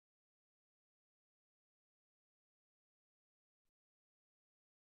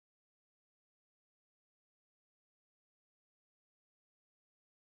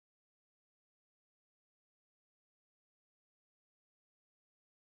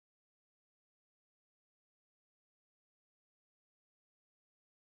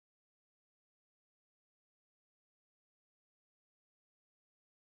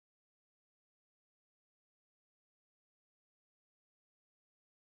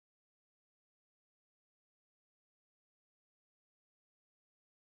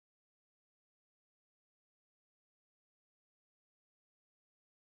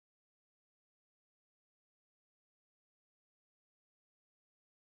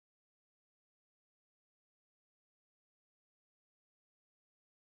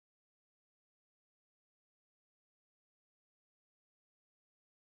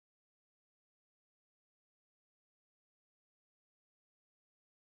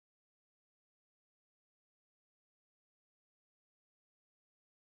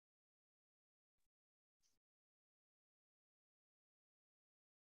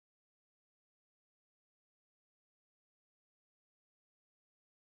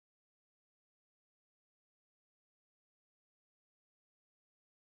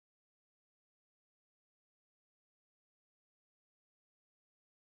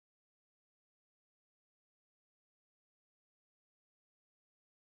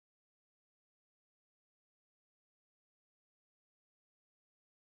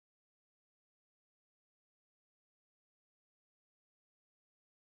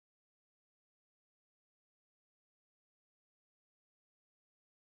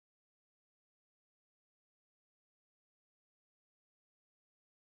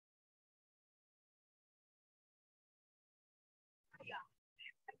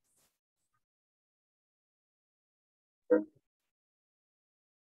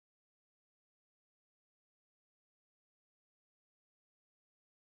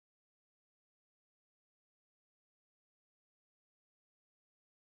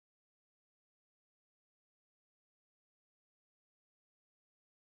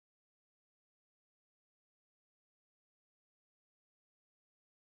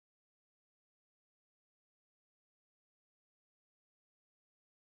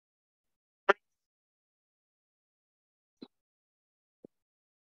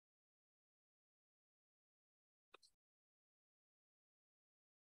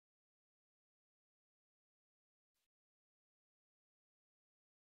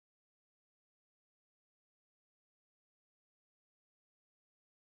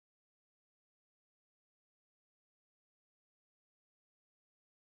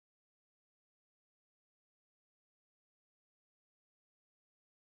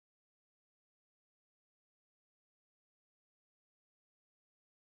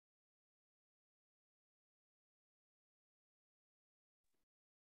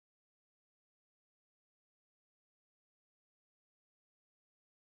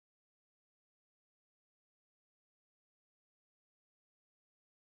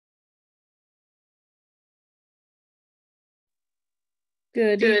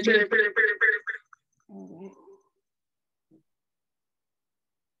Good evening. All right.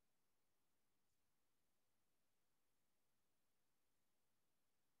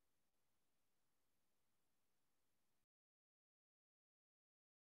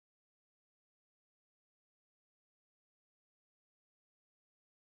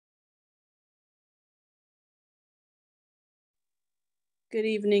 Good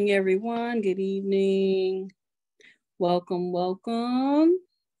evening, everyone. Good evening. Welcome, welcome.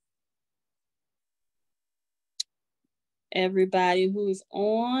 Everybody who's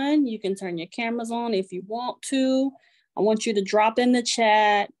on, you can turn your cameras on if you want to. I want you to drop in the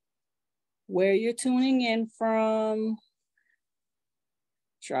chat where you're tuning in from.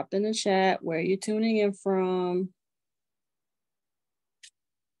 Drop in the chat where you're tuning in from.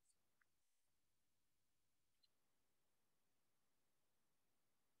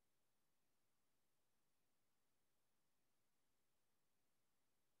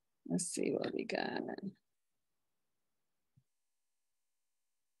 Let's see what we got.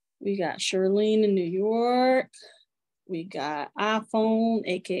 We got Charlene in New York. We got iPhone,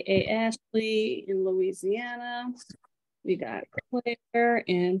 aka Ashley in Louisiana. We got Claire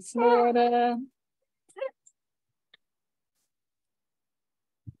in Florida.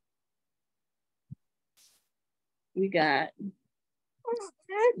 We got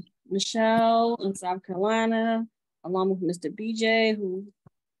Michelle in South Carolina, along with Mr. BJ, who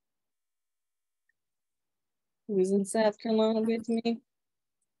is in South Carolina with me.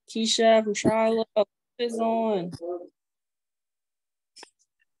 Keisha from Charlotte is on.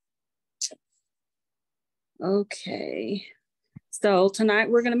 Okay. So tonight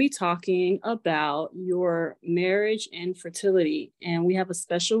we're going to be talking about your marriage and fertility. And we have a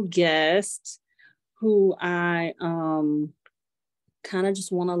special guest who I kind of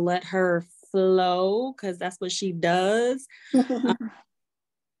just want to let her flow because that's what she does.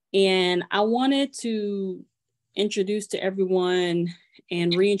 And I wanted to introduce to everyone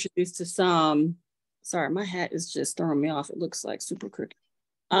and reintroduce to some. Sorry, my hat is just throwing me off. It looks like super crooked.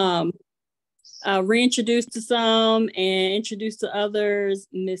 Reintroduce to some and introduce to others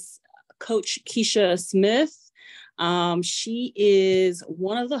Miss Coach Keisha Smith. She is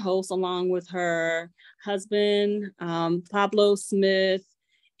one of the hosts along with her husband, Pablo Smith,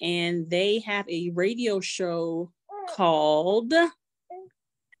 and they have a radio show called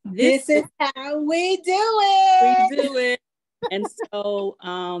This is how we do it. We do it. And so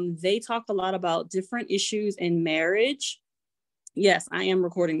they talk a lot about different issues in marriage. Yes, I am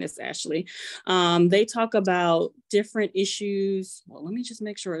recording this, Ashley. They talk about different issues. Well, let me just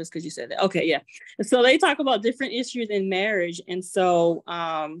make sure this because you said that. Okay, yeah. So they talk about different issues in marriage. And so,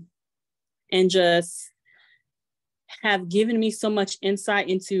 and just have given me so much insight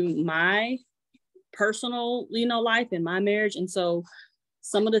into my personal, life and my marriage. And so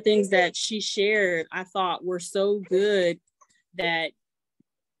some of the things that she shared, I thought were so good that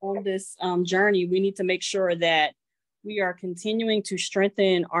on this journey, we need to make sure that we are continuing to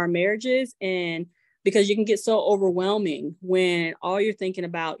strengthen our marriages. And because you can get so overwhelming when all you're thinking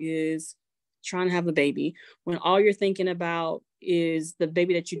about is trying to have a baby, when all you're thinking about is the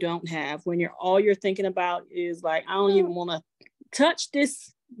baby that you don't have, when all you're thinking about is like, I don't even want to touch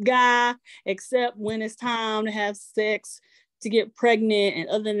this guy except when it's time to have sex, to get pregnant. And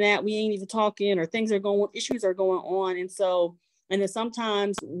other than that, we ain't even talking, or issues are going on. And then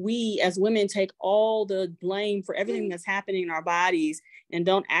sometimes we as women take all the blame for everything that's happening in our bodies and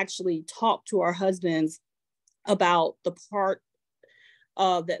don't actually talk to our husbands about the part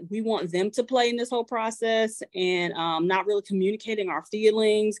that we want them to play in this whole process, and not really communicating our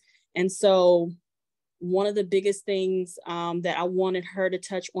feelings. And so one of the biggest things that I wanted her to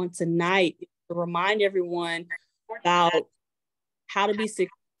touch on tonight is to remind everyone about how to be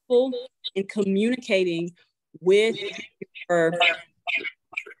successful in communicating with your.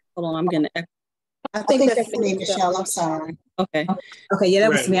 Hold on, I'm gonna. I think that's me, Michelle. I'm sorry. Okay. Okay, yeah, that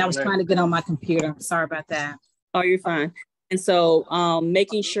was me. I was trying to get on my computer. Sorry about that. Oh, you're fine. And so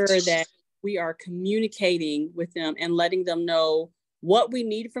making sure that we are communicating with them and letting them know what we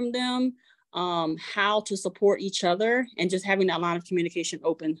need from them, how to support each other, and just having that line of communication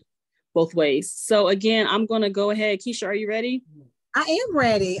open both ways. So again, I'm going to go ahead. Keisha, are you ready? I am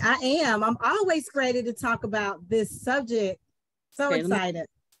ready. I am. I'm always ready to talk about this subject. So excited.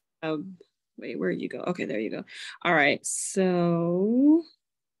 Wait, where did you go? Okay, there you go. All right. So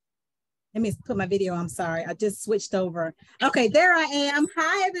let me put my video. I'm sorry. I just switched over. Okay, there I am.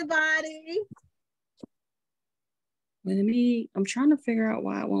 Hi, everybody. I'm trying to figure out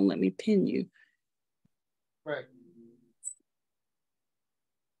why it won't let me pin you. Right.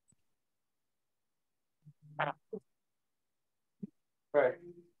 Right.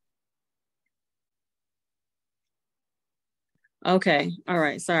 Okay. All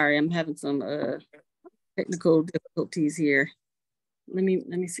right. Sorry, I'm having some technical difficulties here. Let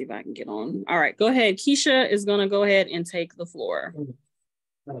me see if I can get on. All right, go ahead. Keisha is gonna go ahead and take the floor.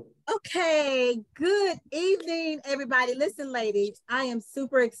 Okay, good evening, everybody. Listen, ladies, I am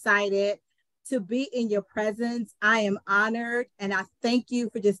super excited to be in your presence. I am honored, and I thank you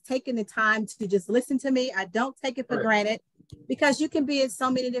for just taking the time to just listen to me. I don't take it for granted because you can be in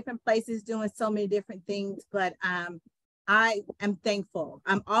so many different places doing so many different things, but I am thankful.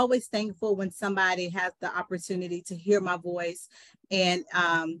 I'm always thankful when somebody has the opportunity to hear my voice and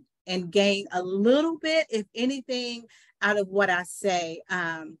gain a little bit, if anything, out of what I say.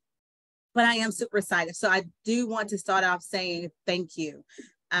 But I am super excited. So I do want to start off saying thank you.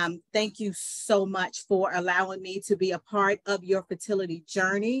 Thank you so much for allowing me to be a part of your fertility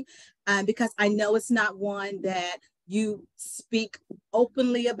journey, because I know it's not one that you speak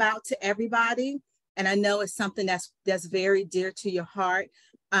openly about to everybody. And I know it's something that's very dear to your heart.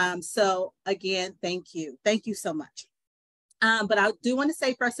 So again, thank you. Thank you so much. But I do want to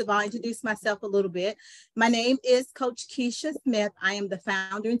say, first of all, introduce myself a little bit. My name is Coach Keisha Smith. I am the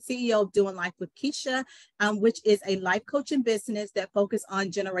founder and CEO of Doing Life with Keisha, which is a life coaching business that focuses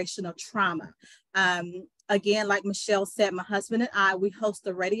on generational trauma. Again, like Michelle said, my husband and I, we host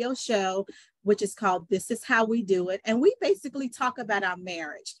a radio show, which is called This Is How We Do It. And we basically talk about our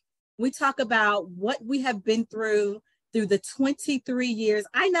marriage. We talk about what we have been through the 23 years.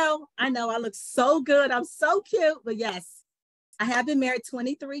 I know, I look so good. I'm so cute, but yes. I have been married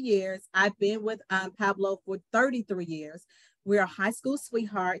 23 years. I've been with Pablo for 33 years. We're high school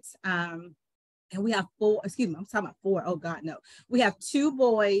sweethearts. And we have four, excuse me, I'm talking about four. Oh God, no. We have two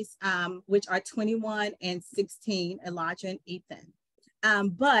boys, which are 21 and 16, Elijah and Ethan.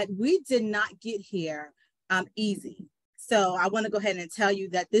 But we did not get here easy. So I want to go ahead and tell you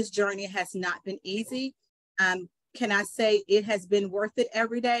that this journey has not been easy. Can I say it has been worth it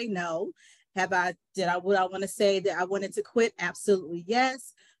every day? No. Would I want to say that I wanted to quit? Absolutely,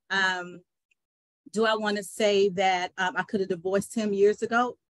 yes. Do I want to say that I could have divorced him years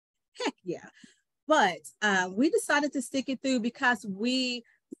ago? Heck yeah. But we decided to stick it through because we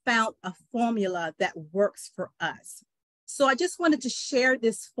found a formula that works for us. So I just wanted to share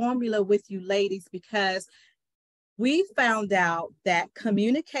this formula with you ladies because we found out that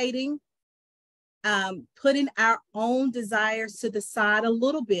communicating, putting our own desires to the side a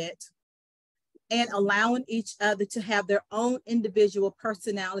little bit, and allowing each other to have their own individual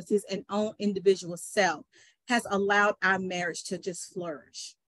personalities and own individual self has allowed our marriage to just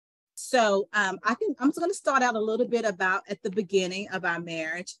flourish. So I'm just going to start out a little bit about at the beginning of our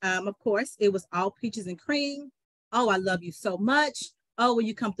marriage. Of course, it was all peaches and cream. Oh, I love you so much. Oh, when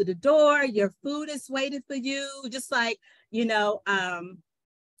you come through the door, your food is waiting for you. Just like,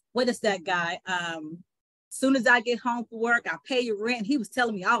 what is that guy? Soon as I get home from work, I'll pay your rent. He was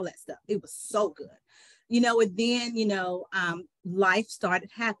telling me all that stuff. It was so good. And then, life started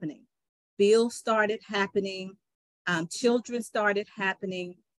happening. Bills started happening. Children started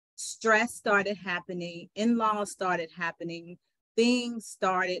happening. Stress started happening. In-laws started happening. Things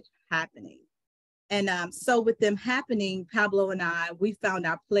started happening. And so with them happening, Pablo and I, we found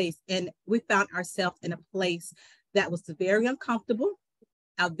our place and we found ourselves in a place that was very uncomfortable,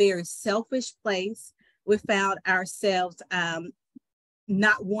 a very selfish place. We found ourselves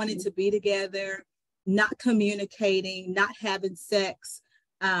not wanting to be together, not communicating, not having sex,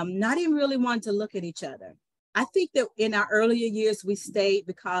 not even really wanting to look at each other. I think that in our earlier years, we stayed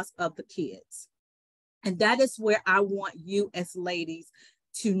because of the kids. And that is where I want you as ladies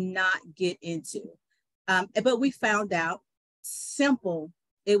to not get into. But we found out simple,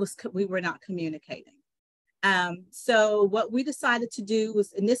 we were not communicating. So what we decided to do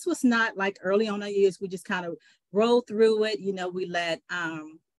was, and this was not like early on in our years, we just kind of rolled through it.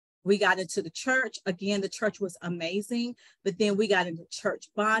 We got into the church. Again, the church was amazing, but then we got into church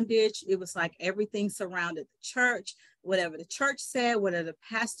bondage. It was like everything surrounded the church, whatever the church said, whatever the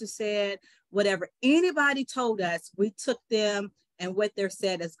pastor said, whatever anybody told us, we took them and what they're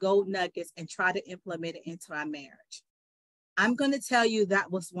said as gold nuggets and try to implement it into our marriage. I'm going to tell you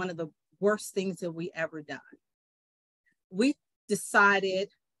that was one of the worst things that we ever done. We decided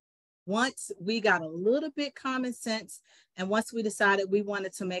once we got a little bit common sense and once we decided we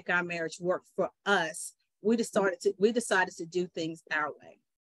wanted to make our marriage work for us, we decided to do things our way.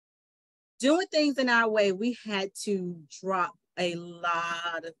 Doing things in our way, we had to drop a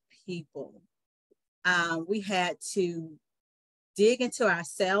lot of people. We had to dig into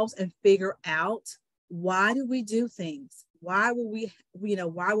ourselves and figure out, why do we do things? Why will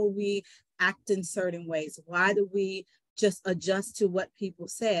we act in certain ways? Why do we just adjust to what people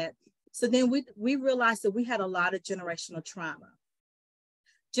said. So then we realized that we had a lot of generational trauma.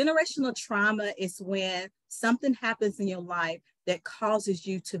 Generational trauma is when something happens in your life that causes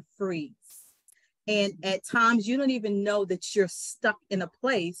you to freeze. And at times you don't even know that you're stuck in a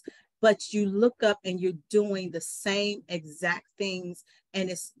place, but you look up and you're doing the same exact things, and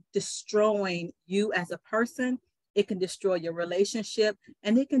it's destroying you as a person. It can destroy your relationship,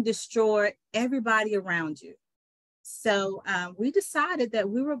 and it can destroy everybody around you. So we decided that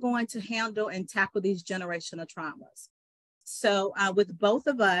we were going to handle and tackle these generational traumas. So with both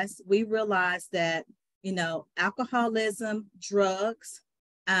of us, we realized that, alcoholism, drugs,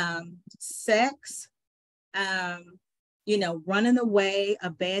 sex, running away,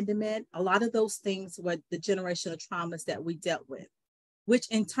 abandonment, a lot of those things were the generational traumas that we dealt with, which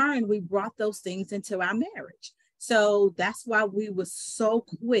in turn, we brought those things into our marriage. So that's why we were so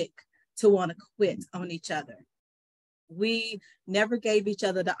quick to want to quit on each other. We never gave each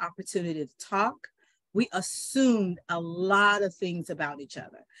other the opportunity to talk. We assumed a lot of things about each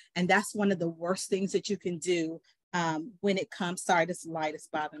other. And that's one of the worst things that you can do when it comes, sorry, this light is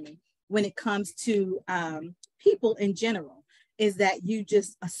bothering me, when it comes to people in general, is that you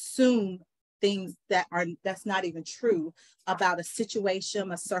just assume things that's not even true about a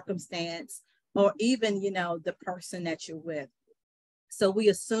situation, a circumstance, or even, the person that you're with. So we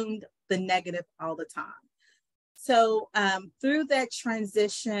assumed the negative all the time. So through that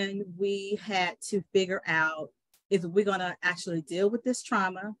transition, we had to figure out if we're going to actually deal with this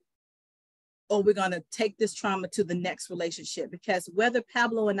trauma, or we're going to take this trauma to the next relationship. Because whether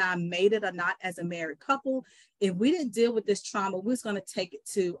Pablo and I made it or not as a married couple, if we didn't deal with this trauma, we was going to take it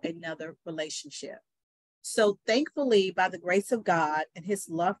to another relationship. So thankfully, by the grace of God and his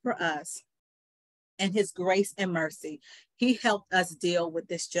love for us and his grace and mercy, he helped us deal with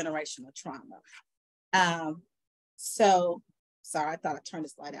this generational trauma. So, sorry, I thought I turned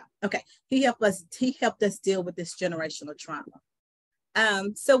this light out. Okay, he helped us deal with this generational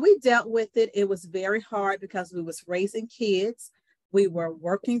trauma. So we dealt with it. It was very hard because we was raising kids. We were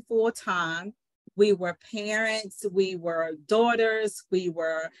working full time. We were parents. We were daughters. We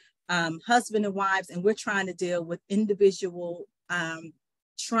were husband and wives, and we're trying to deal with individual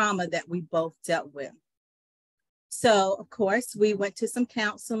trauma that we both dealt with. So, of course, we went to some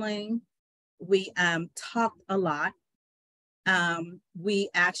counseling. We talked a lot. We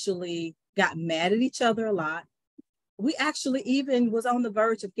actually got mad at each other a lot. We actually even was on the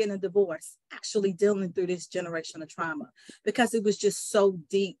verge of getting a divorce, actually dealing through this generational trauma, because it was just so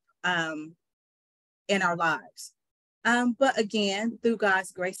deep in our lives. But again, through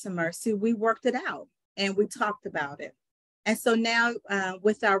God's grace and mercy, we worked it out and we talked about it. And so now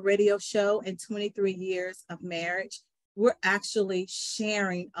with our radio show and 23 years of marriage, we're actually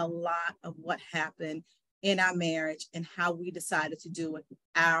sharing a lot of what happened in our marriage and how we decided to do it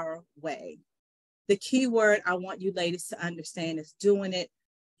our way. The key word I want you ladies to understand is doing it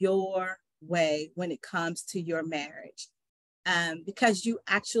your way when it comes to your marriage, because you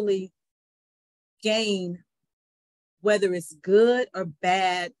actually gain, whether it's good or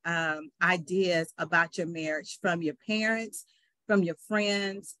bad ideas about your marriage from your parents, from your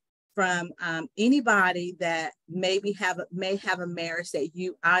friends, from anybody that may have a marriage that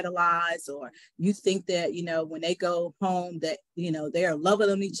you idolize, or you think that, when they go home that, they're loving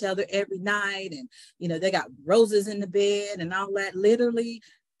on each other every night, and, they got roses in the bed and all that. Literally,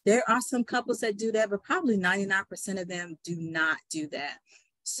 there are some couples that do that, but probably 99% of them do not do that.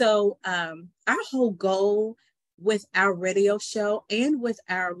 So our whole goal with our radio show and with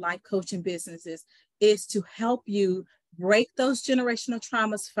our life coaching businesses is to help you break those generational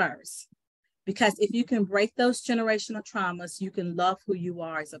traumas first. Because if you can break those generational traumas, you can love who you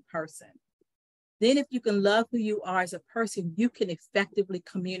are as a person. Then if you can love who you are as a person, you can effectively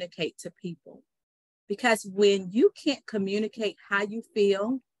communicate to people. Because when you can't communicate how you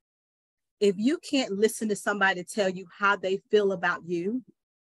feel, if you can't listen to somebody tell you how they feel about you,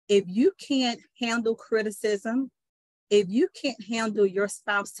 if you can't handle criticism, if you can't handle your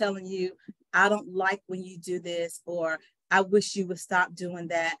spouse telling you, I don't like when you do this, or I wish you would stop doing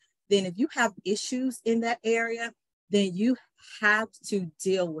that, then if you have issues in that area, then you have to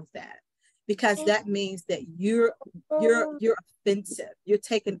deal with that, because that means that you're offensive. You're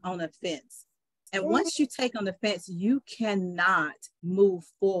taking on offense. And once you take on offense, you cannot move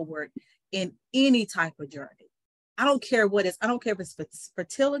forward in any type of journey. I don't care what it is. I don't care if it's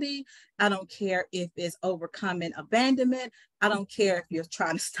fertility. I don't care if it's overcoming abandonment. I don't care if you're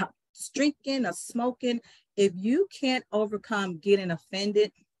trying to stop drinking or smoking. If you can't overcome getting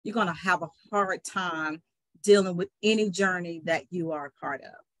offended, you're going to have a hard time dealing with any journey that you are a part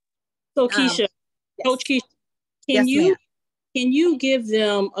of. So Keisha, yes. Coach Keisha, Can Yes, you ma'am. can you give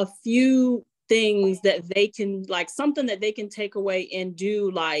them a few things that they can, like something that they can take away and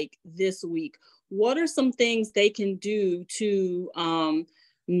do like this week? What are some things they can do to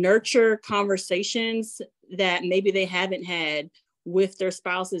nurture conversations that maybe they haven't had with their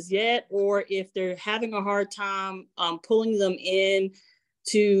spouses yet, or if they're having a hard time pulling them in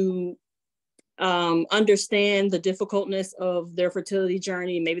to understand the difficultness of their fertility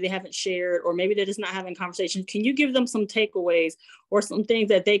journey? Maybe they haven't shared, or maybe they're just not having conversations. Can you give them some takeaways or some things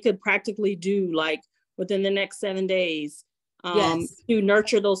that they could practically do, like within the next 7 days, Yes. to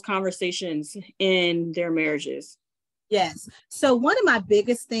nurture those conversations in their marriages? Yes. So one of my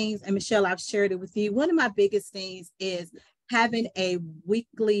biggest things, and Michelle, I've shared it with you, one of my biggest things is having a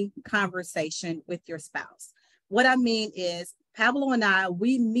weekly conversation with your spouse. What I mean is Pablo and I,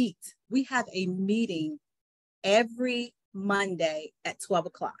 we have a meeting every Monday at 12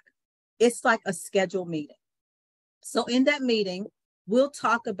 o'clock. It's like a scheduled meeting. So in that meeting, we'll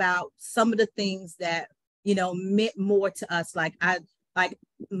talk about some of the things that, meant more to us. Like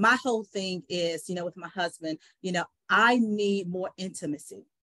my whole thing is, with my husband, I need more intimacy.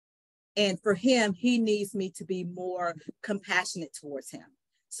 And for him, he needs me to be more compassionate towards him.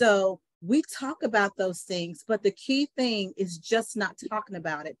 So we talk about those things, but the key thing is just not talking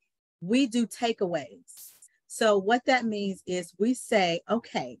about it. We do takeaways. So what that means is we say,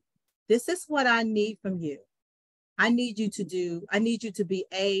 okay, this is what I need from you. I need you to be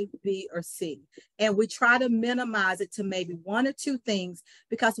A, B, or C. And we try to minimize it to maybe one or two things,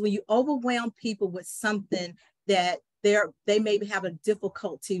 because when you overwhelm people with something that they maybe have a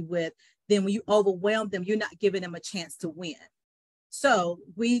difficulty with, then when you overwhelm them, you're not giving them a chance to win. So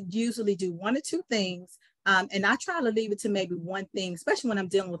we usually do one or two things. And I try to leave it to maybe one thing, especially when I'm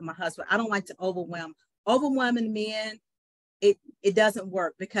dealing with my husband. I don't like to overwhelming men. It doesn't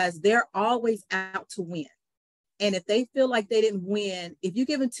work, because they're always out to win. And if they feel like they didn't win, if you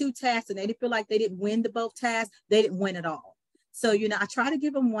give them two tasks and they feel like they didn't win the both tasks, they didn't win at all. So, I try to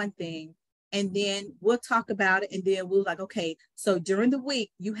give them one thing, and then we'll talk about it. And then we're like, okay, so during the week,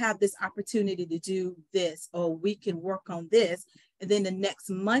 you have this opportunity to do this, or we can work on this. And then the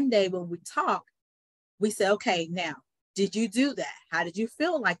next Monday when we talk, we say, okay, now, did you do that? How did you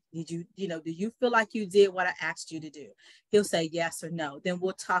feel like, do you feel like you did what I asked you to do? He'll say yes or no. Then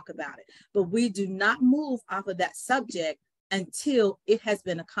we'll talk about it. But we do not move off of that subject until it has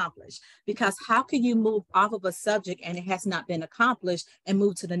been accomplished. Because how can you move off of a subject and it has not been accomplished and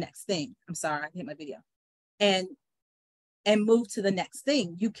move to the next thing? I'm sorry, I hit my video. And move to the next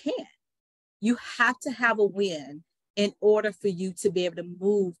thing. You can't. You have to have a win in order for you to be able to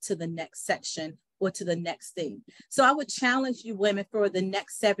move to the next section or to the next thing. So I would challenge you women for the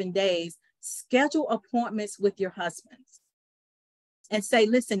next 7 days, schedule appointments with your husbands and say,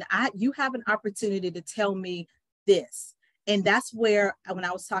 listen, you have an opportunity to tell me this. And that's where, when I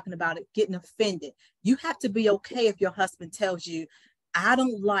was talking about it, getting offended, you have to be okay if your husband tells you, I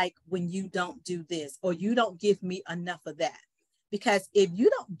don't like when you don't do this, or you don't give me enough of that. Because if you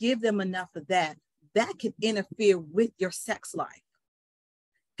don't give them enough of that, that can interfere with your sex life.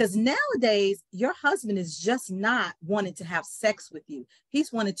 Because nowadays, your husband is just not wanting to have sex with you.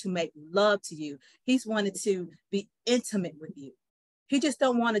 He's wanting to make love to you. He's wanting to be intimate with you. He just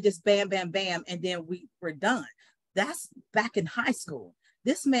don't want to just bam, bam, bam, and then we're done. That's back in high school.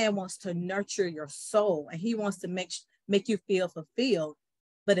 This man wants to nurture your soul, and he wants to make you feel fulfilled.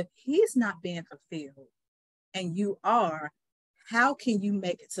 But if he's not being fulfilled and you are, how can you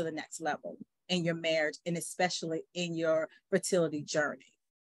make it to the next level in your marriage, and especially in your fertility journey?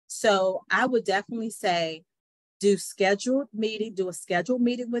 So I would definitely say do a scheduled meeting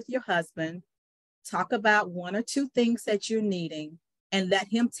with your husband, talk about one or two things that you're needing, and let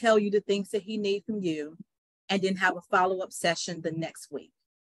him tell you the things that he needs from you, and then have a follow-up session the next week.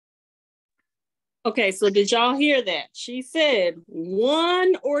 Okay, so did y'all hear that? She said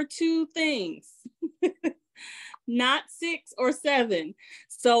one or two things, not 6 or 7.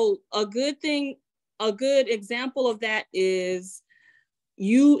 So a good example of that is,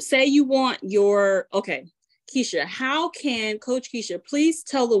 you say you want okay, Keisha, how can Coach Keisha please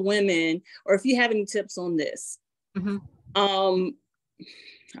tell the women, or if you have any tips on this? Mm-hmm.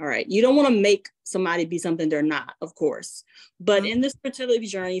 All right, you don't want to make somebody be something they're not, of course. But in this fertility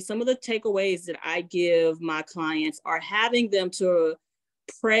journey, some of the takeaways that I give my clients are having them to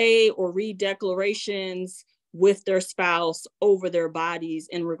pray or read declarations with their spouse over their bodies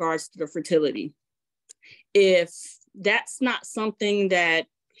in regards to their fertility. If that's not something that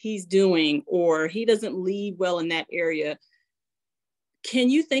he's doing, or he doesn't lead well in that area, can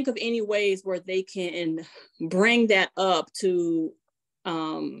you think of any ways where they can bring that up to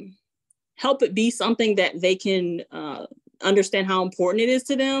help it be something that they can understand how important it is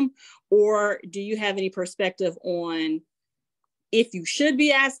to them? Or do you have any perspective on if you should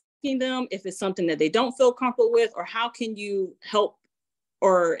be asking them, if it's something that they don't feel comfortable with, or how can you help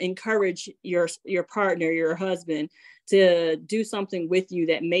or encourage your partner, your husband, to do something with you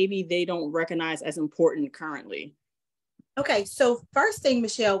that maybe they don't recognize as important currently? Okay, so first thing,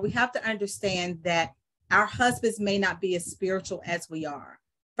 Michelle, we have to understand that our husbands may not be as spiritual as we are,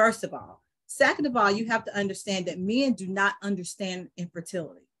 first of all. Second of all, you have to understand that men do not understand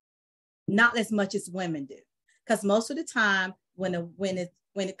infertility, not as much as women do. Because most of the time, when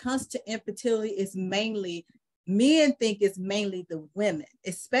it comes to infertility, it's mainly, men think it's mainly the women,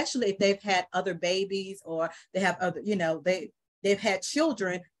 especially if they've had other babies or they have other, they've had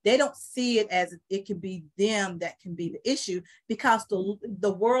children. They don't see it as it can be them that can be the issue, because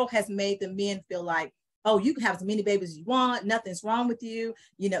the world has made the men feel like, oh, you can have as many babies as you want, nothing's wrong with you.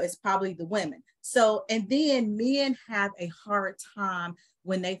 It's probably the women. So, and then men have a hard time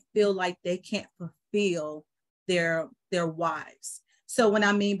when they feel like they can't fulfill their wives. So what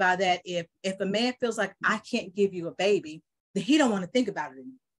I mean by that, if a man feels like I can't give you a baby, then he don't want to think about it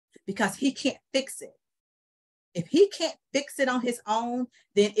anymore, because he can't fix it. If he can't fix it on his own,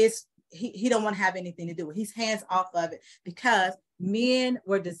 then he don't want to have anything to do with it. He's hands off of it, because men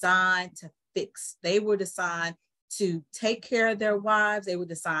were designed to fix. They were designed to take care of their wives. They were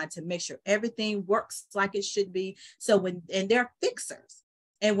designed to make sure everything works like it should be. So and they're fixers.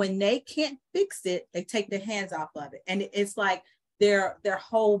 And when they can't fix it, they take their hands off of it. And it's like their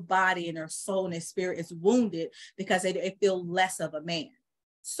whole body and their soul and their spirit is wounded, because they feel less of a man.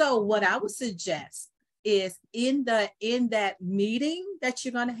 So what I would suggest is in that meeting that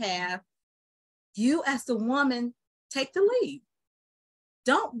you're going to have, you as the woman take the lead.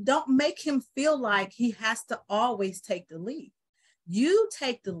 Don't make him feel like he has to always take the lead. You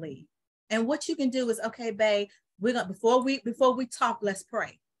take the lead. And what you can do is, okay, babe, we're gonna before we talk, let's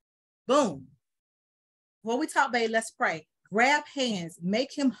pray. Boom. Before we talk, babe, let's pray. Grab hands,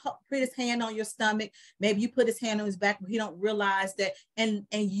 make him put his hand on your stomach. Maybe you put his hand on his back, but he don't realize that. And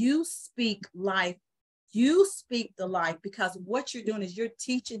you speak life. You speak the life, because what you're doing is you're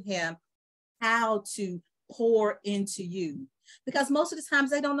teaching him how to pour into you, because most of the times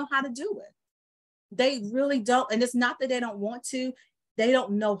they don't know how to do it. They really don't. And it's not that they don't want to, they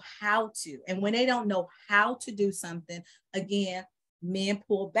don't know how to. And when they don't know how to do something, again, men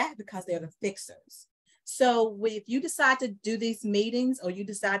pull back because they're the fixers. So if you decide to do these meetings, or you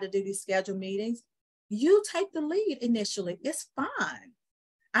decide to do these scheduled meetings, you take the lead initially. It's fine.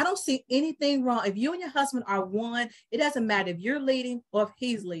 I don't see anything wrong. If you and your husband are one, it doesn't matter if you're leading or if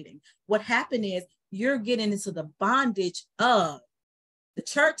he's leading. What happened is you're getting into the bondage of the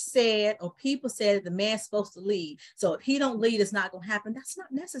church said, or people said that the man's supposed to lead. So if he don't lead, it's not going to happen. That's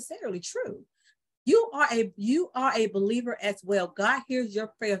not necessarily true. You are a believer as well. God hears your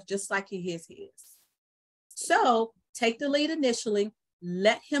prayers just like he hears his. So take the lead initially,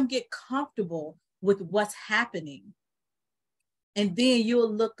 let him get comfortable with what's happening. And then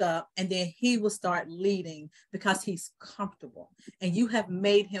you'll look up, and then he will start leading, because he's comfortable. And you have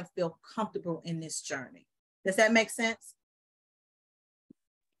made him feel comfortable in this journey. Does that make sense?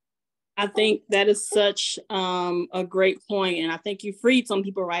 I think that is such a great point. And I think you freed some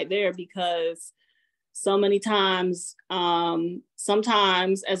people right there, because so many times,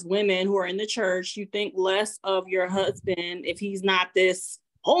 sometimes as women who are in the church, you think less of your husband if he's not this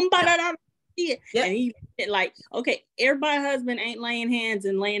yep. And he like, okay, everybody's husband ain't laying hands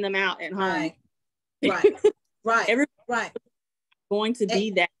and laying them out at home. Right. Everybody's going to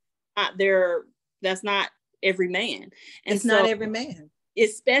be that. Not their, that's not every man. And it's not every man.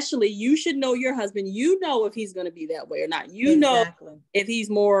 Especially, you should know your husband. You know if he's going to be that way or not. You exactly. know if he's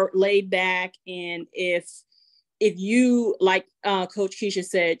more laid back, and if you, like Coach Keisha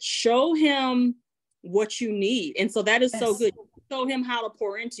said, show him what you need. And so that is so good. Show him how to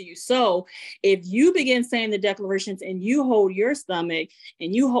pour into you. So if you begin saying the declarations and you hold your stomach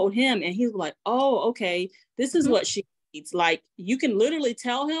and you hold him, and he's like, oh, okay, this is what she needs. Like, you can literally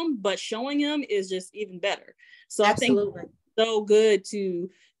tell him, but showing him is just even better. So absolutely. I think so good to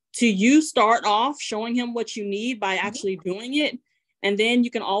you start off showing him what you need by actually doing it, and then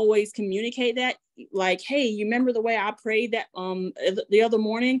you can always communicate that, like, hey, you remember the way I prayed that the other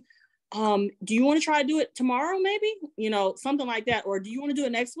morning? Do you want to try to do it tomorrow, maybe, something like that, or do you want to do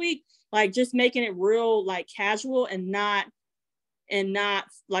it next week? Like, just making it real, like, casual, and not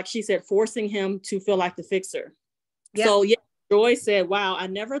like she said, forcing him to feel like the fixer. Yep. So yeah, Joy said, wow, I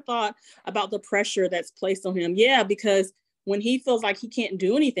never thought about the pressure that's placed on him. Yeah, because when he feels like he can't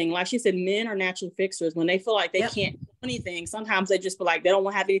do anything, like she said, men are natural fixers. When they feel like they can't do anything, sometimes they just feel like they don't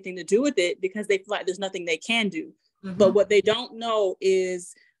want to have anything to do with it because they feel like there's nothing they can do. But what they don't know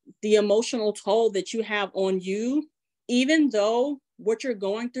is the emotional toll that you have on you, even though what you're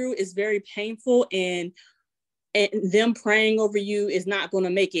going through is very painful, and them praying over you is not going to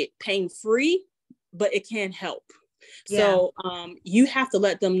make it pain-free, but it can help. So you have to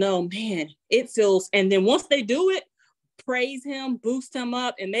let them know, man, it feels, and then once they do it, praise him, boost him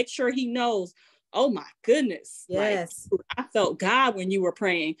up, and make sure he knows, oh my goodness, yes, like, I felt God when you were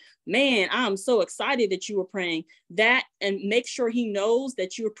praying. Man, I'm so excited that you were praying that, and make sure he knows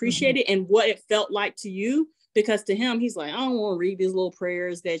that you appreciate it and what it felt like to you, because to him, he's like, I don't want to read these little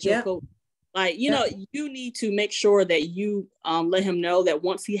prayers that your coach, like, you know, you need to make sure that you let him know that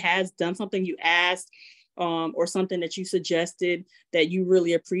once he has done something you asked, or something that you suggested, that you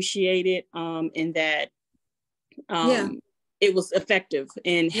really appreciate it, and that it was effective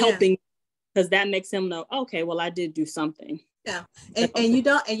in helping, because that makes him know, okay, well, I did do something. Yeah. And you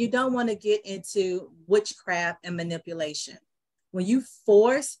don't want to get into witchcraft and manipulation. When you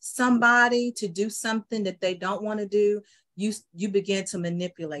force somebody to do something that they don't want to do, you begin to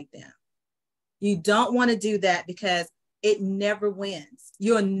manipulate them. You don't want to do that, because it never wins.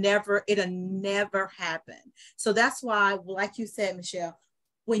 It'll never happen. So that's why, like you said, Michelle,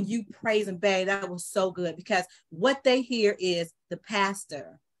 when you praise and beg, that was so good, because what they hear is the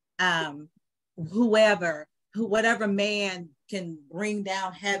pastor, whatever man can bring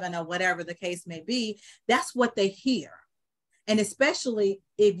down heaven, or whatever the case may be, that's what they hear. And especially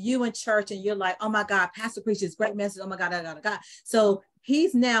if you in church and you're like, oh my God, pastor preaches great message. Oh my God, God. So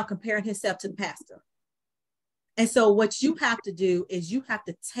he's now comparing himself to the pastor. And so what you have to do is you have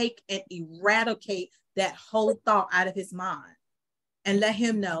to take and eradicate that whole thought out of his mind and let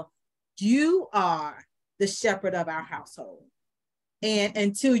him know you are the shepherd of our household. And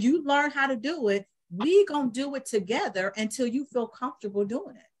until you learn how to do it, we gonna do it together until you feel comfortable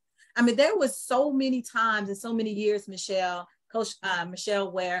doing it. I mean, there was so many times and so many years, Coach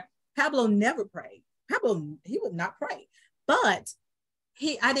Michelle, where Pablo never prayed. Pablo, he would not pray. But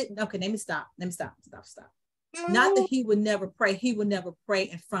let me stop. Not that he would never pray. He would never pray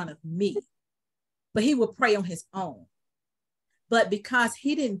in front of me, but he would pray on his own. But because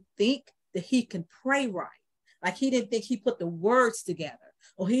he didn't think that he can pray right, like he didn't think he put the words together,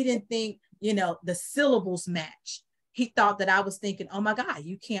 or he didn't think, the syllables match. He thought that I was thinking, oh my God,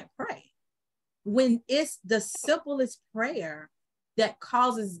 you can't pray. When it's the simplest prayer that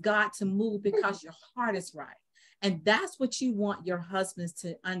causes God to move because your heart is right. And that's what you want your husbands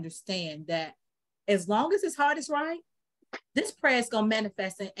to understand, that as long as his heart is right, this prayer is going to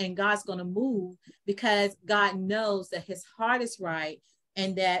manifest and God's going to move, because God knows that his heart is right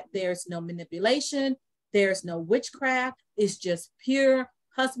and that there's no manipulation, there's no witchcraft. It's just pure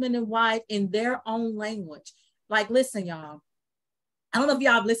husband and wife in their own language. Like, listen, y'all, I don't know if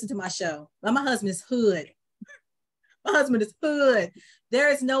y'all have listened to my show, but my husband is hood. My husband is hood.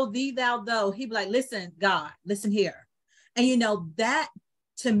 There is no thee, thou, though. He'd be like, listen, God, listen here. And that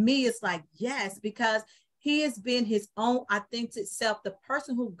to me is like, yes, because he has been his own authentic self, the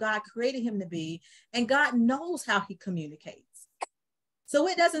person who God created him to be. And God knows how he communicates. So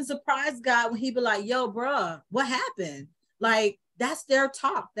it doesn't surprise God when he be like, yo, bruh, what happened? Like, that's their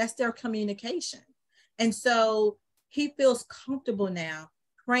talk. That's their communication. And so he feels comfortable now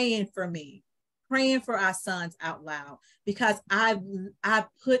praying for me, praying for our sons out loud, because I've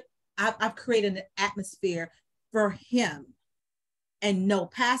created an atmosphere for him. And no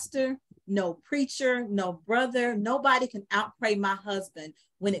pastor, no preacher, no brother, nobody can outpray my husband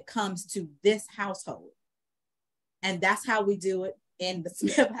when it comes to this household. And that's how we do it in the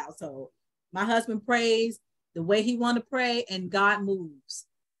Smith household. My husband prays the way he want to pray, and God moves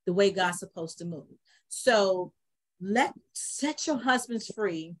the way God's supposed to move. So set your husbands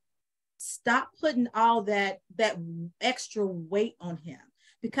free. Stop putting all that extra weight on him,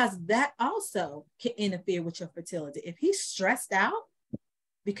 because that also can interfere with your fertility. If he's stressed out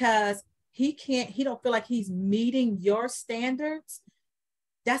because he don't feel like he's meeting your standards,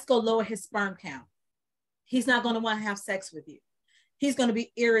 that's going to lower his sperm count. He's not going to want to have sex with you. He's going to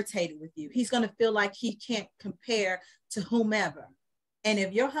be irritated with you. He's going to feel like he can't compare to whomever. And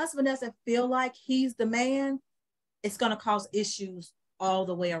if your husband doesn't feel like he's the man, it's going to cause issues all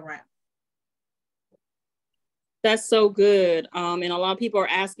the way around. That's so good. And a lot of people are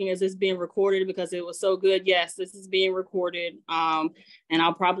asking, is this being recorded? Because it was so good. Yes, this is being recorded. And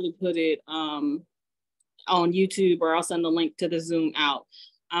I'll probably put it on YouTube, or I'll send the link to the Zoom out.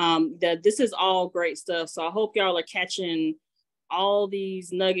 This is all great stuff. So I hope y'all are catching all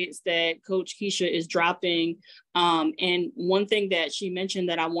these nuggets that Coach Keisha is dropping. And one thing that she mentioned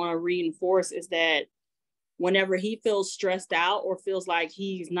that I want to reinforce is that whenever he feels stressed out or feels like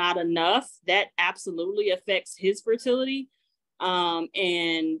he's not enough, that absolutely affects his fertility.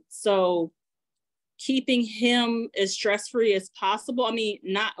 And so keeping him as stress-free as possible. I mean,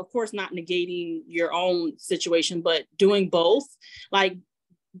 not, of course, not negating your own situation, but doing both, like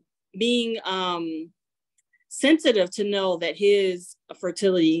being sensitive to know that his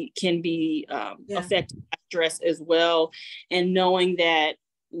fertility can be affected by stress as well. And knowing that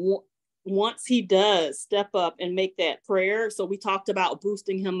once he does step up and make that prayer, so we talked about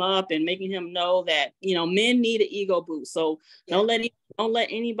boosting him up and making him know that, you know, men need an ego boost. So don't let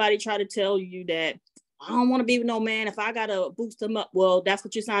anybody try to tell you that I don't want to be with no man if I gotta boost him up. Well, that's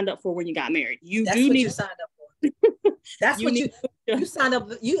what you signed up for when you got married. You signed up for. That's what you signed up.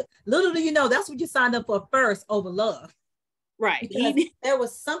 You little do you know that's what you signed up for first over love. Right. Because there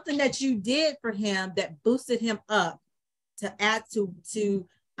was something that you did for him that boosted him up to add to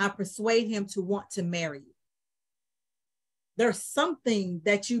persuade him to want to marry you. There's something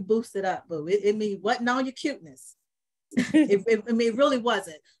that you boosted up, boo. It wasn't all your cuteness. It really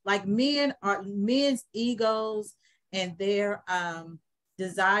wasn't. Like men's egos and their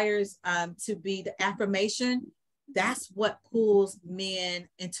desires to be the affirmation. That's what pulls men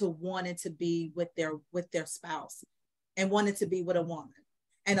into wanting to be with their spouse and wanting to be with a woman.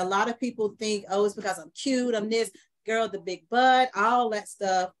 And a lot of people think, oh, it's because I'm cute, I'm this. Girl, the big butt, all that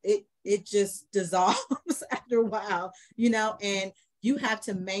stuff, it just dissolves after a while, you know, and you have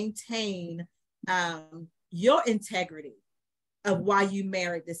to maintain your integrity of why you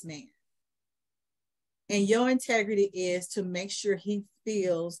married this man. And your integrity is to make sure he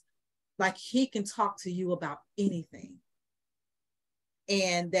feels like he can talk to you about anything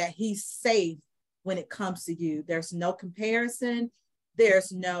and that he's safe when it comes to you. There's no comparison.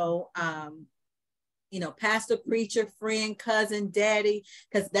 There's no, pastor, preacher, friend, cousin, daddy,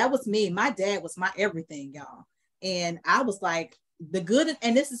 because that was me. My dad was my everything, y'all. And I was like, the good,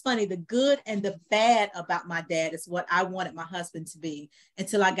 and this is funny, the good and the bad about my dad is what I wanted my husband to be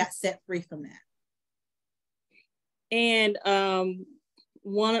until I got set free from that. And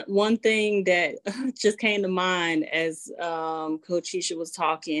one thing that just came to mind as Coach Keisha was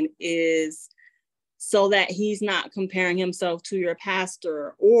talking is so that he's not comparing himself to your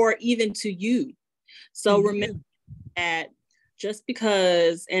pastor or even to you. So remember that just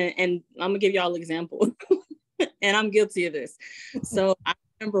because, and I'm gonna give y'all an example, and I'm guilty of this. So I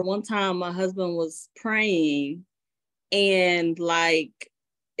remember one time my husband was praying, and like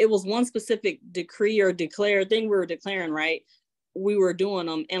it was one specific decree or declare thing we were declaring, right? We were doing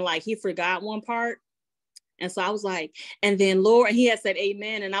them, and like he forgot one part. And so I was like, and then Lord, and he had said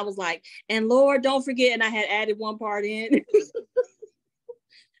amen. And I was like, and Lord, don't forget. And I had added one part in.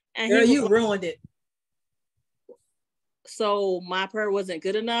 And girl, you ruined it. So my prayer wasn't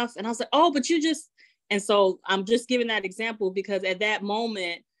good enough. And I was like, oh, but you just, and so I'm just giving that example because at that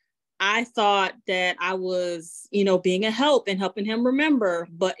moment, I thought that I was, being a help and helping him remember,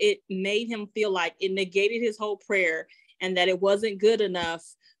 but it made him feel like it negated his whole prayer and that it wasn't good enough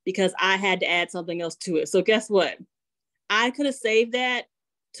because I had to add something else to it. So guess what? I could have saved that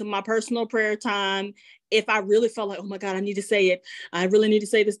to my personal prayer time if I really felt like, oh my God, I need to say it. I really need to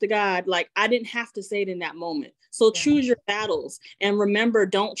say this to God. Like I didn't have to say it in that moment. So choose your battles and remember,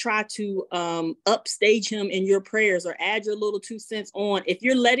 don't try to upstage him in your prayers or add your little 2 cents on. If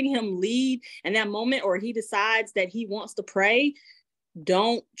you're letting him lead in that moment or he decides that he wants to pray,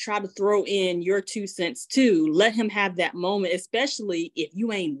 don't try to throw in your 2 cents too. Let him have that moment, especially if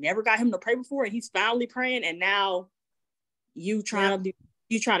you ain't never got him to pray before and he's finally praying and now you try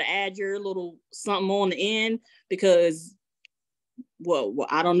to add your little something on the end because well,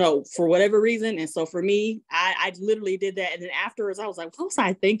 I don't know, for whatever reason. And so for me, I literally did that. And then afterwards I was like, what was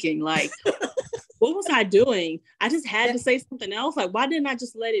I thinking? Like, what was I doing? I just had to say something else. Like, why didn't I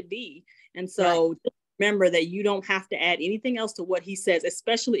just let it be? And so just remember that you don't have to add anything else to what he says,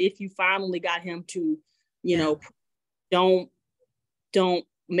 especially if you finally got him to, don't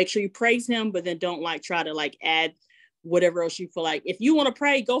make sure you praise him, but then don't like try to like add whatever else you feel like. If you want to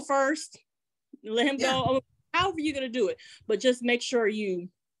pray, go first, let him go. However you're going to do it, but just make sure you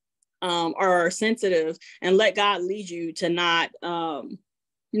are sensitive and let God lead you to not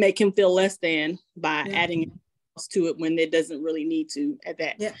make him feel less than by adding else to it when it doesn't really need to at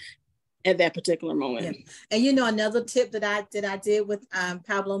that particular moment. And another tip that I did with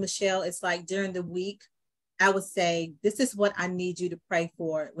Pablo Michelle is like during the week, I would say, this is what I need you to pray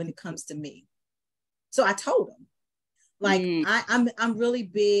for when it comes to me. So I told him, like I'm really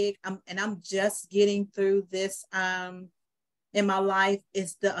big, and I'm just getting through this in my life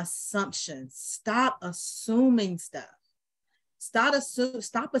is the assumptions. Stop assuming stuff. Stop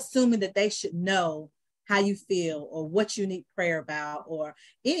assuming that they should know how you feel or what you need prayer about or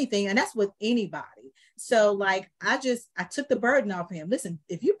anything. And that's with anybody. So like, I took the burden off him. Listen,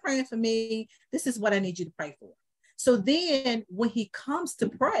 if you're praying for me, this is what I need you to pray for. So then when he comes to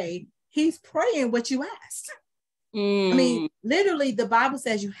pray, he's praying what you asked. I mean, literally the Bible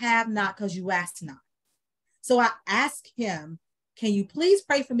says you have not because you ask not. So I asked him, can you please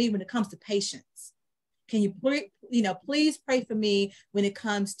pray for me when it comes to patience? Can you please pray for me when it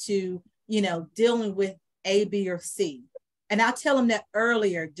comes to, dealing with A, B, or C? And I'll tell him that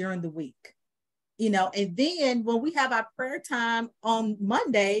earlier during the week, and then when we have our prayer time on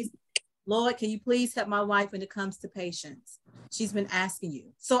Mondays, Lord, can you please help my wife when it comes to patience? She's been asking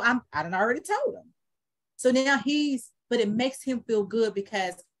you. So I done already told him. So now but it makes him feel good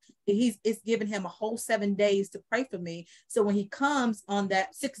because it's giving him a whole 7 days to pray for me. So when he comes on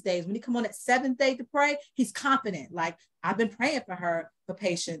that 6 days, when he come on that 7th day to pray, he's confident. Like, I've been praying for her for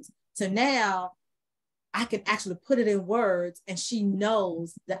patience. So now I can actually put it in words and she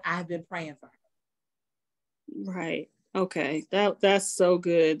knows that I've been praying for her. Right. Okay. That's so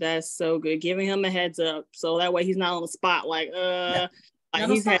good. That's so good. Giving him a heads up. So that way he's not on the spot. Like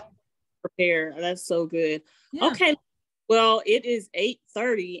he's had to prepare. That's so good. Yeah. Okay. Well, it is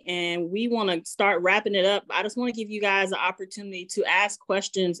 8:30 and we want to start wrapping it up. I just want to give you guys an opportunity to ask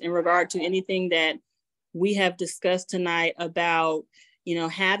questions in regard to anything that we have discussed tonight about,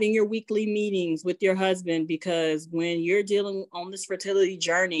 having your weekly meetings with your husband, because when you're dealing on this fertility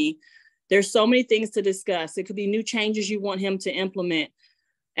journey, there's so many things to discuss. It could be new changes you want him to implement.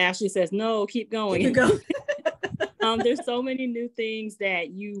 Ashley says, no, keep going. Keep going. There's so many new things that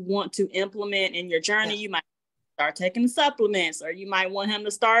you want to implement in your journey. You might start taking supplements, or you might want him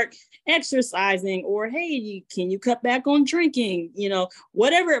to start exercising, or, hey, can you cut back on drinking?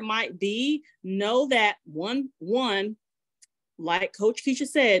 Whatever it might be, know that one, like Coach Keisha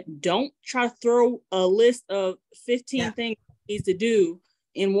said, don't try to throw a list of 15 things he needs to do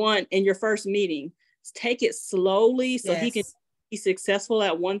in your first meeting. Take it slowly so he can be successful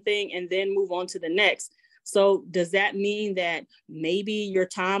at one thing and then move on to the next. So does that mean that maybe your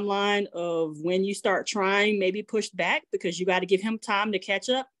timeline of when you start trying may be pushed back because you got to give him time to catch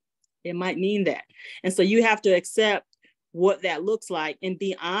up? It might mean that. And so you have to accept what that looks like and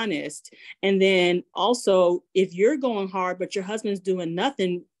be honest. And then also, if you're going hard, but your husband's doing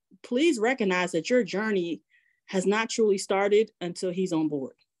nothing, please recognize that your journey has not truly started until he's on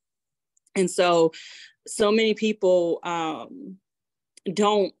board. And so many people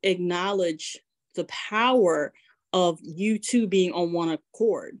don't acknowledge the power of you two being on one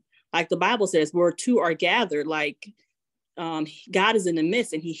accord. Like the Bible says, where two are gathered, like God is in the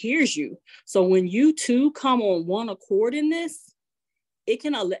midst and he hears you. So when you two come on one accord in this, it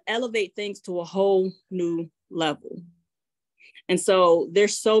can elevate things to a whole new level. And so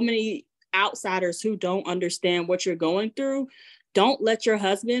there's so many outsiders who don't understand what you're going through. Don't let your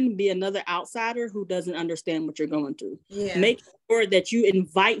husband be another outsider who doesn't understand what you're going through. Yeah. Make sure that you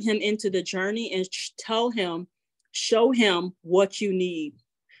invite him into the journey and show him what you need.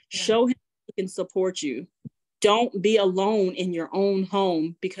 Yeah. Show him he can support you. Don't be alone in your own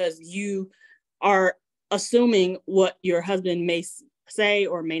home because you are assuming what your husband may say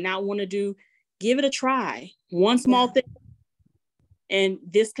or may not want to do. Give it a try. One small thing. And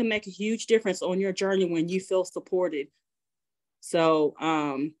this can make a huge difference on your journey when you feel supported. So,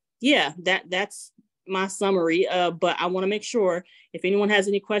 that's my summary. But I want to make sure if anyone has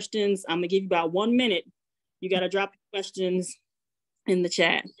any questions, I'm going to give you about 1 minute. You got to drop questions in the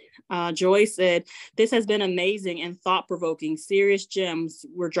chat. Joy said, this has been amazing and thought-provoking. Serious gems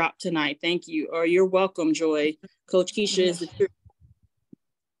were dropped tonight. Thank you. Or you're welcome, Joy. Coach Keisha is the truth.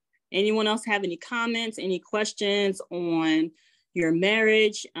 Anyone else have any comments, any questions on your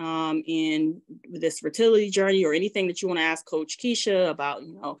marriage in this fertility journey, or anything that you want to ask Coach Keisha about,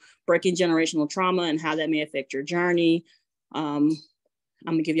 breaking generational trauma and how that may affect your journey? I'm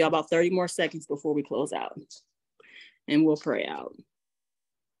going to give you all about 30 more seconds before we close out and we'll pray out.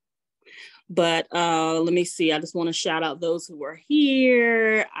 But let me see. I just want to shout out those who are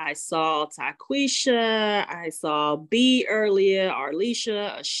here. I saw Taquisha. I saw B earlier,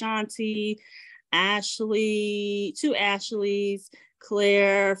 Arlisha, Ashanti, Ashley, two Ashleys,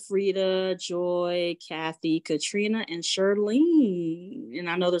 Claire, Frida, Joy, Kathy, Katrina, and Shirlene. And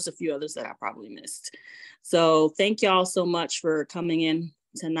I know there's a few others that I probably missed. So thank y'all so much for coming in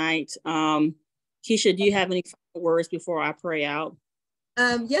tonight. Keisha, do you have any final words before I pray out?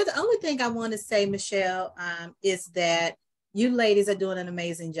 The only thing I want to say, Michelle, is that you ladies are doing an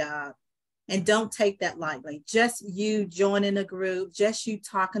amazing job. And don't take that lightly. Just you joining a group, just you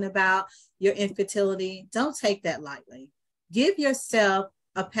talking about your infertility, don't take that lightly. Give yourself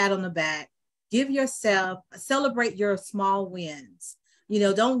a pat on the back. Celebrate your small wins.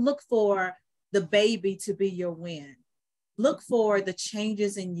 Don't look for the baby to be your win. Look for the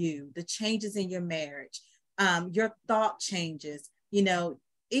changes in you, the changes in your marriage, your thought changes,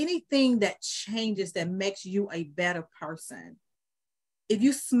 anything that changes that makes you a better person. If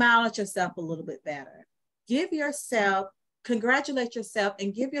you smile at yourself a little bit better, congratulate yourself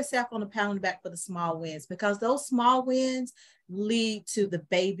and give yourself on a pat on the back for the small wins, because those small wins lead to the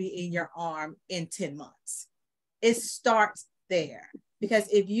baby in your arm in 10 months. It starts there, because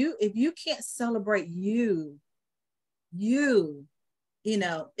if you can't celebrate you,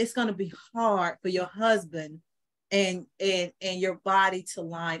 it's going to be hard for your husband and your body to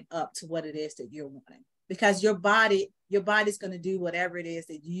line up to what it is that you're wanting, because your body's going to do whatever it is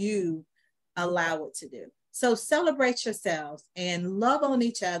that you allow it to do. So celebrate yourselves and love on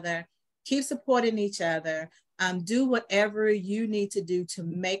each other, keep supporting each other, do whatever you need to do to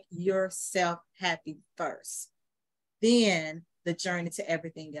make yourself happy first. Then the journey to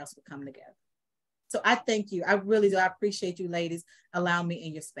everything else will come together. So I thank you. I really do. I appreciate you ladies allowing me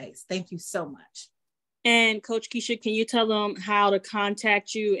in your space. Thank you so much. And Coach Keisha, can you tell them how to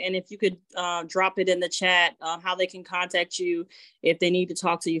contact you? And if you could drop it in the chat, how they can contact you if they need to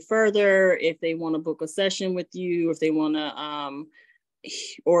talk to you further, if they want to book a session with you, if they want to,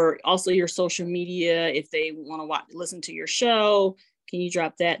 or also your social media, if they want to listen to your show. Can you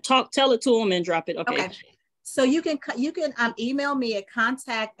drop that? Tell it to them and drop it. Okay. So you can email me at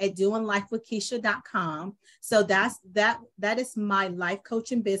contact@doinglifewithkeisha.com. So that is my life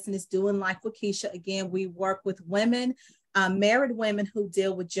coaching business, Doing Life with Keisha. Again, we work with women, married women who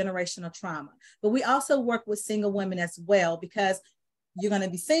deal with generational trauma, but we also work with single women as well, because you're going to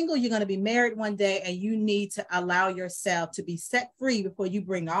be single, you're going to be married one day, and you need to allow yourself to be set free before you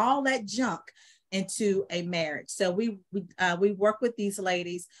bring all that junk into a marriage. So we work with these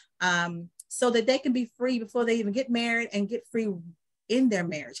ladies so that they can be free before they even get married and get free in their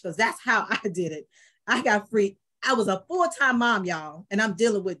marriage, because that's how I did it. I got free. I was a full-time mom, y'all, and I'm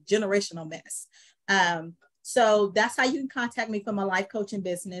dealing with generational mess. So that's how you can contact me for my life coaching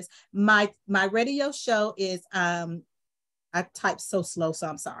business. My radio show is, I type so slow, so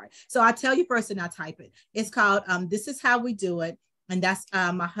I'm sorry. So I tell you first and I type it. It's called This Is How We Do It. And that's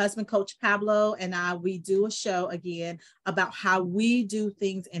my husband, Coach Pablo, and we do a show again about how we do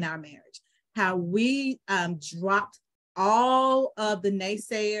things in our marriage, how we dropped all of the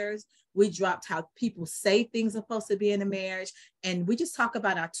naysayers. We dropped how people say things are supposed to be in a marriage. And we just talk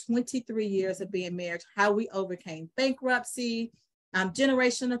about our 23 years of being married, how we overcame bankruptcy,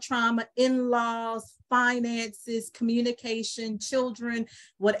 generational trauma, in-laws, finances, communication, children,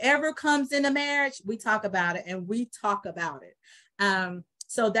 whatever comes in a marriage, we talk about it, and we talk about it.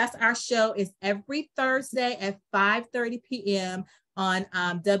 So that's our show. It's every Thursday at 5:30 p.m. on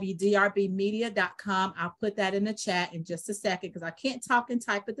wdrbmedia.com. I'll put that in the chat in just a second, because I can't talk and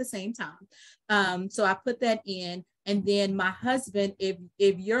type at the same time. So I put that in. And then my husband, if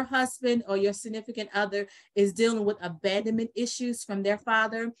your husband or your significant other is dealing with abandonment issues from their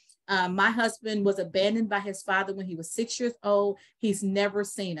father, my husband was abandoned by his father when he was 6 years old. He's never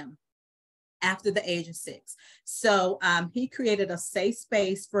seen him after the age of 6. So he created a safe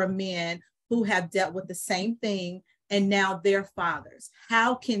space for men who have dealt with the same thing, and now they're fathers.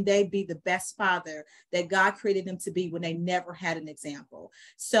 How can they be the best father that God created them to be when they never had an example?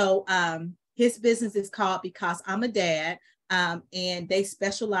 So his business is called Because I'm a Dad, and they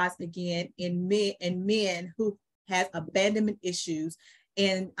specialize again in men who have abandonment issues,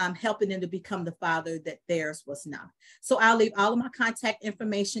 and helping them to become the father that theirs was not. So I'll leave all of my contact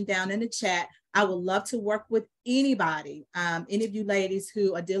information down in the chat. I would love to work with anybody, any of you ladies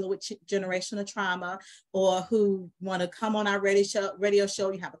who are dealing with generational trauma, or who want to come on our radio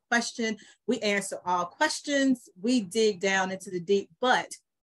show. You have a question. We answer all questions. We dig down into the deep, but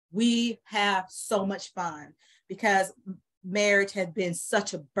we have so much fun, because marriage has been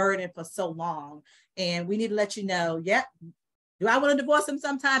such a burden for so long. And we need to let you know, yep. Do I want to divorce him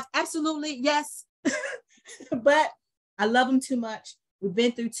sometimes? Absolutely, yes. But I love him too much. We've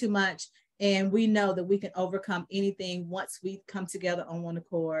been through too much. And we know that we can overcome anything once we come together on one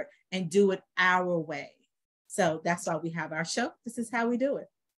accord and do it our way. So that's why we have our show. This is how we do it.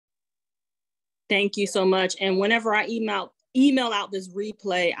 Thank you so much. And whenever I email out this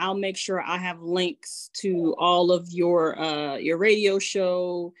replay, I'll make sure I have links to all of your radio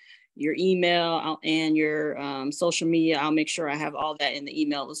show, your email, and your social media. I'll make sure I have all that in the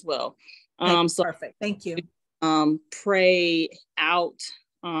email as well. So perfect. Thank you. Pray out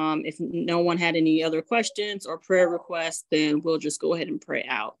If no one had any other questions or prayer requests, then we'll just go ahead and pray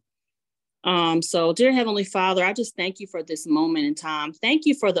out. So dear Heavenly Father, I just thank you for this moment in time. Thank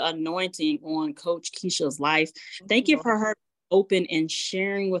you for the anointing on Coach Keisha's life. Thank you for her open and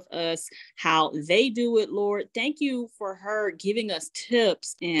sharing with us how they do it, Lord. Thank you for her giving us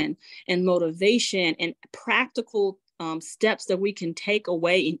tips and motivation and practical steps that we can take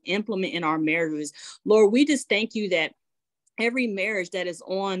away and implement in our marriages. Lord, we just thank you that every marriage that is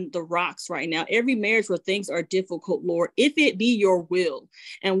on the rocks right now, every marriage where things are difficult, Lord, if it be your will,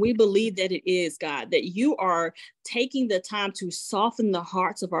 and we believe that it is, God, that you are taking the time to soften the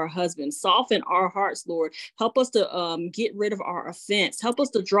hearts of our husbands, soften our hearts, Lord. Help us to get rid of our offense. Help us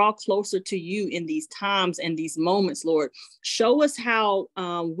to draw closer to you in these times and these moments, Lord. Show us how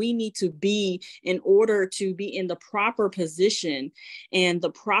we need to be in order to be in the proper position and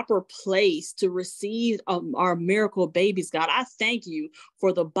the proper place to receive our miracle babies, God. I thank you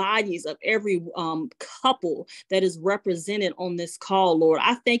for the bodies of every couple that is represented on this call, Lord.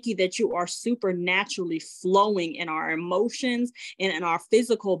 I thank you that you are supernaturally flowing in our emotions and in our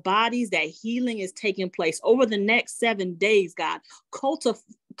physical bodies, that healing is taking place over the next 7 days, God.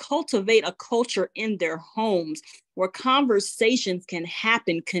 Cultivate a culture in their homes where conversations can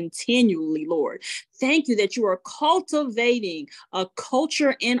happen continually, Lord. Thank you that you are cultivating a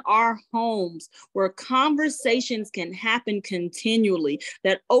culture in our homes where conversations can happen continually,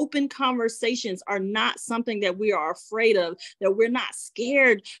 that open conversations are not something that we are afraid of, that we're not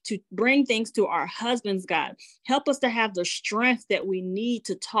scared to bring things to our husbands, God. Help us to have the strength that we need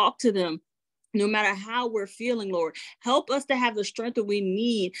to talk to them no matter how we're feeling, Lord. Help us to have the strength that we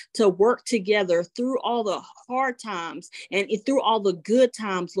need to work together through all the hard times and through all the good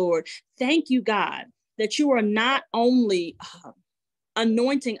times, Lord. Thank you, God, that you are not only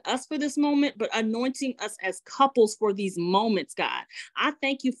anointing us for this moment, but anointing us as couples for these moments, God. I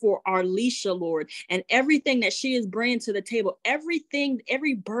thank you for Arlisha, Lord, and everything that she is bringing to the table, everything,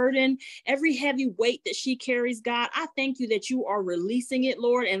 every burden, every heavy weight that she carries, God. I thank you that you are releasing it,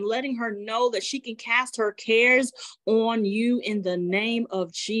 Lord, and letting her know that she can cast her cares on you in the name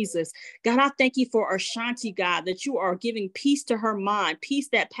of Jesus. God, I thank you for Ashanti, God, that you are giving peace to her mind, peace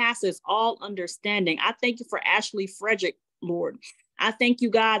that passes all understanding. I thank you for Ashley Frederick, Lord. I thank you,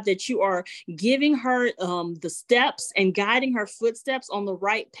 God, that you are giving her the steps and guiding her footsteps on the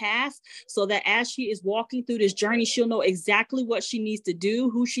right path so that as she is walking through this journey, she'll know exactly what she needs to do,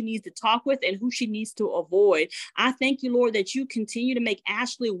 who she needs to talk with, and who she needs to avoid. I thank you, Lord, that you continue to make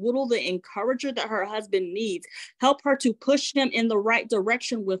Ashley Woodle the encourager that her husband needs. Help her to push him in the right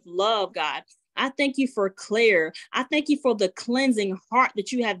direction with love, God. I thank you for Claire. I thank you for the cleansing heart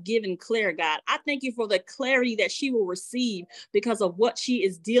that you have given Claire, God. I thank you for the clarity that she will receive because of what she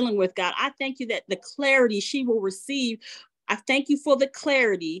is dealing with, God. I thank you that the clarity she will receive, I thank you for the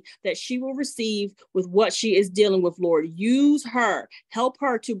clarity that she will receive with what she is dealing with, Lord. Use her. Help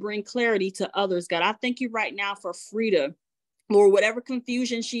her to bring clarity to others, God. I thank you right now for Frida. Lord, whatever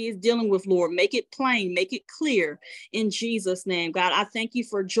confusion she is dealing with, Lord, make it plain, make it clear in Jesus' name. God, I thank you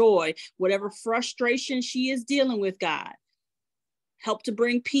for Joy, whatever frustration she is dealing with, God. Help to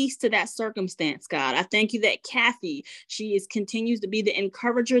bring peace to that circumstance, God. I thank you that Kathy, she continues to be the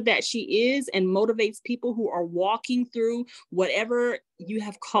encourager that she is and motivates people who are walking through whatever you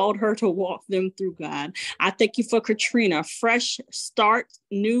have called her to walk them through, God. I thank you for Katrina, fresh start,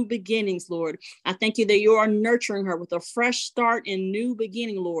 new beginnings, Lord. I thank you that you are nurturing her with a fresh start and new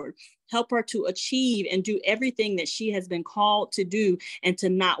beginning, Lord. Help her to achieve and do everything that she has been called to do and to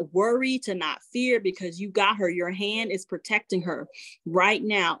not worry, to not fear, because you got her. Your hand is protecting her right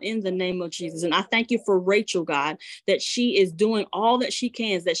now in the name of Jesus. And I thank you for Rachel, God, that she is doing all that she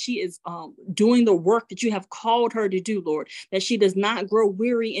can, that she is doing the work that you have called her to do, Lord, that she does not grow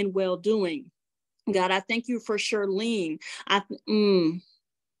weary in well-doing. God, I thank you for Charlene.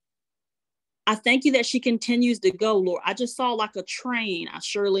 I thank you that she continues to go, Lord. I just saw like a train,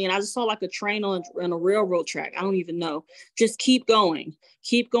 Shirley, and I just saw like a train on a railroad track. I don't even know. Just keep going.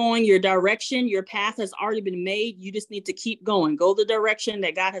 Keep going. Your direction, your path has already been made. You just need to keep going. Go the direction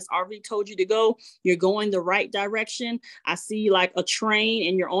that God has already told you to go. You're going the right direction. I see like a train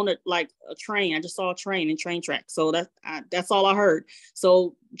and you're on it like a train. I just saw a train and train track. So that's all I heard.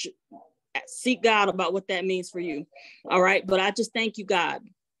 So seek God about what that means for you. All right. But I just thank you, God,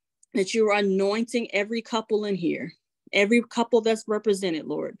 that you are anointing every couple in here, every couple that's represented,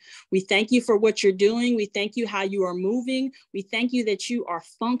 Lord. We thank you for what you're doing. We thank you how you are moving. We thank you that you are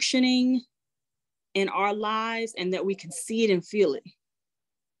functioning in our lives and that we can see it and feel it.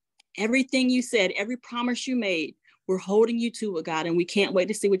 Everything you said, every promise you made, we're holding you to it, God, and we can't wait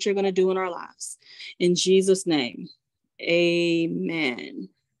to see what you're going to do in our lives. In Jesus' name, Amen.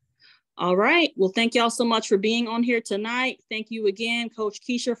 All right. Well, thank y'all so much for being on here tonight. Thank you again, Coach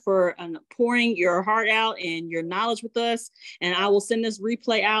Keisha, for pouring your heart out and your knowledge with us. And I will send this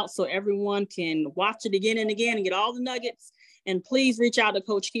replay out so everyone can watch it again and again and get all the nuggets. And please reach out to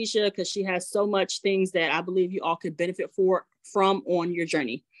Coach Keisha because she has so much things that I believe you all could benefit from on your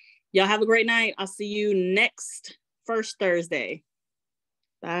journey. Y'all have a great night. I'll see you next first Thursday.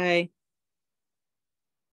 Bye.